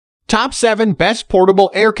Top 7 Best Portable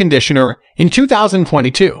Air Conditioner in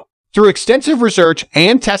 2022. Through extensive research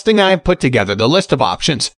and testing, I have put together the list of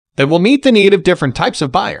options that will meet the need of different types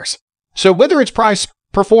of buyers. So whether it's price,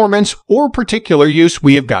 performance, or particular use,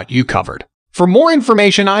 we have got you covered. For more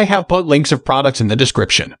information, I have put links of products in the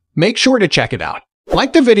description. Make sure to check it out.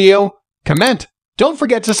 Like the video, comment, don't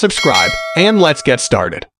forget to subscribe, and let's get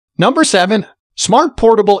started. Number 7. Smart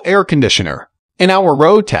Portable Air Conditioner. In our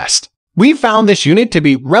road test, we found this unit to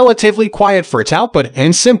be relatively quiet for its output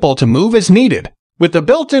and simple to move as needed. With the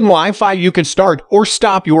built-in Wi-Fi, you can start or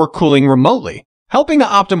stop your cooling remotely, helping to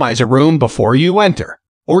optimize a room before you enter.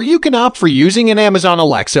 Or you can opt for using an Amazon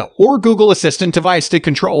Alexa or Google Assistant device to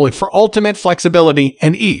control it for ultimate flexibility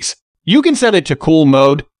and ease. You can set it to cool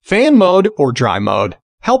mode, fan mode, or dry mode,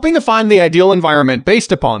 helping to find the ideal environment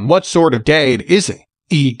based upon what sort of day it is,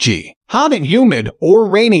 e.g., hot and humid or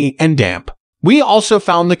rainy and damp. We also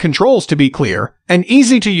found the controls to be clear and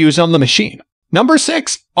easy to use on the machine. Number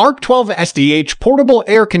 6. Arc 12 SDH Portable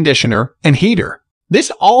Air Conditioner and Heater.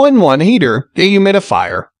 This all-in-one heater,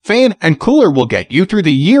 dehumidifier, fan, and cooler will get you through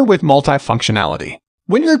the year with multifunctionality.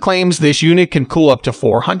 Winter claims this unit can cool up to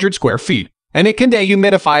 400 square feet, and it can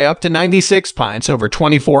dehumidify up to 96 pints over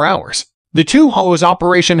 24 hours. The two-hose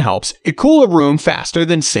operation helps it cool a room faster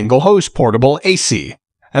than single-hose portable AC,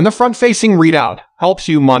 and the front-facing readout helps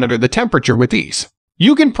you monitor the temperature with ease.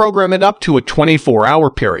 You can program it up to a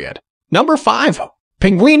 24-hour period. Number 5.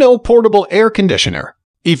 Pinguino Portable Air Conditioner.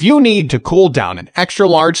 If you need to cool down an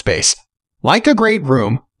extra-large space, like a great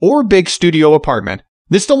room or big studio apartment,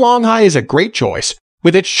 this DeLonghi is a great choice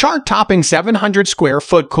with its chart-topping 700 square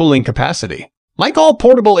foot cooling capacity. Like all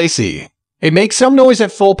portable AC, it makes some noise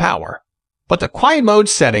at full power, but the quiet mode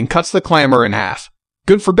setting cuts the clamor in half.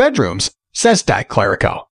 Good for bedrooms, says Di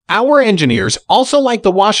Clerico. Our engineers also like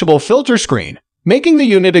the washable filter screen, making the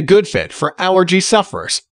unit a good fit for allergy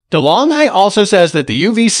sufferers. DeLonghi also says that the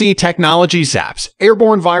UVC technology zaps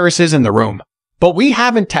airborne viruses in the room, but we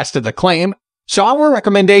haven't tested the claim, so our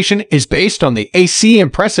recommendation is based on the AC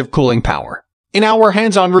impressive cooling power. In our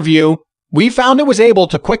hands-on review, we found it was able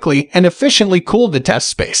to quickly and efficiently cool the test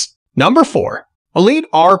space. Number 4. Elite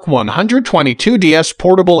Arc 122DS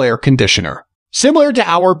Portable Air Conditioner. Similar to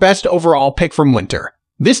our best overall pick from winter,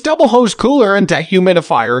 this double-hose cooler and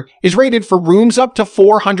dehumidifier is rated for rooms up to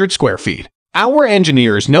 400 square feet. Our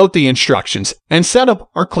engineers note the instructions and setup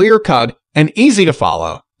are clear-cut and easy to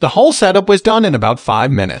follow. The whole setup was done in about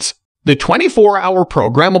 5 minutes. The 24-hour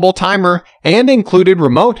programmable timer and included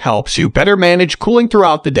remote helps you better manage cooling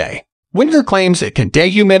throughout the day. Winter claims it can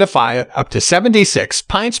dehumidify up to 76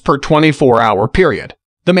 pints per 24-hour period.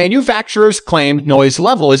 The manufacturer's claim noise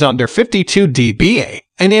level is under 52 dBA,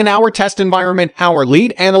 and in our test environment, our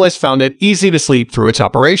lead analyst found it easy to sleep through its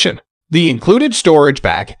operation. The included storage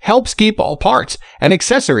bag helps keep all parts and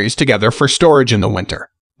accessories together for storage in the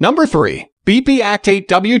winter. Number 3. BP Actate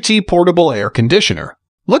WT Portable Air Conditioner.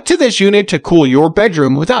 Look to this unit to cool your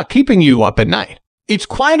bedroom without keeping you up at night. It's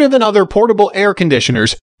quieter than other portable air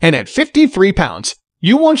conditioners, and at 53 pounds,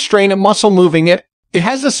 you won't strain a muscle moving it. It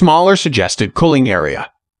has a smaller suggested cooling area,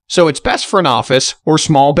 so it's best for an office or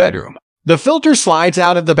small bedroom. The filter slides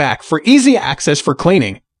out of the back for easy access for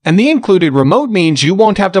cleaning, and the included remote means you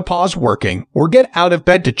won't have to pause working or get out of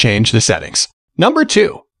bed to change the settings. Number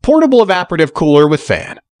 2. Portable Evaporative Cooler with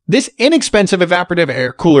Fan. This inexpensive evaporative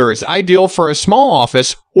air cooler is ideal for a small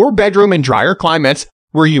office or bedroom in drier climates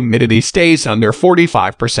where humidity stays under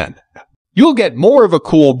 45%. You'll get more of a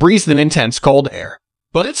cool breeze than intense cold air,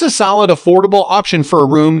 but it's a solid, affordable option for a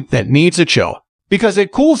room that needs a chill because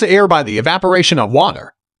it cools air by the evaporation of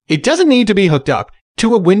water. It doesn't need to be hooked up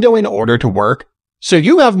to a window in order to work, so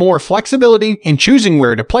you have more flexibility in choosing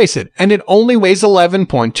where to place it, and it only weighs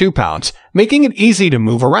 11.2 pounds, making it easy to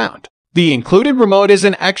move around. The included remote is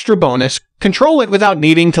an extra bonus. Control it without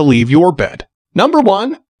needing to leave your bed. Number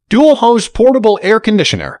 1. Dual Hose Portable Air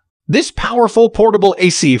Conditioner. This powerful portable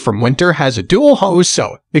AC from winter has a dual hose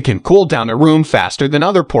so it can cool down a room faster than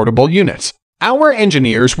other portable units. Our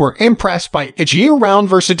engineers were impressed by its year-round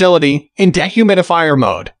versatility in dehumidifier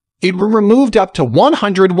mode. It removed up to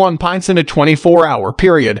 101 pints in a 24-hour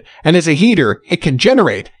period, and as a heater, it can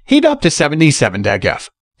generate heat up to 77 degF.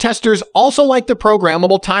 Testers also like the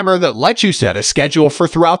programmable timer that lets you set a schedule for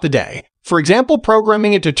throughout the day. For example,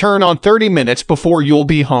 programming it to turn on 30 minutes before you'll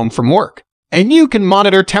be home from work. And you can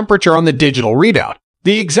monitor temperature on the digital readout.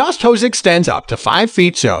 The exhaust hose extends up to 5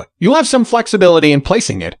 feet, so you'll have some flexibility in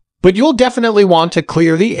placing it, but you'll definitely want to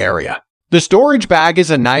clear the area. The storage bag is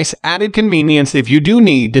a nice added convenience if you do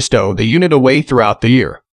need to stow the unit away throughout the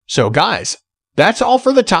year. So guys, that's all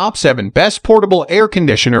for the top 7 best portable air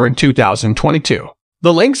conditioner in 2022.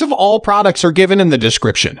 The links of all products are given in the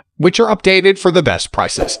description, which are updated for the best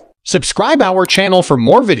prices. Subscribe our channel for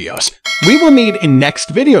more videos. We will meet in next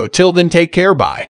video. Till then, take care. Bye.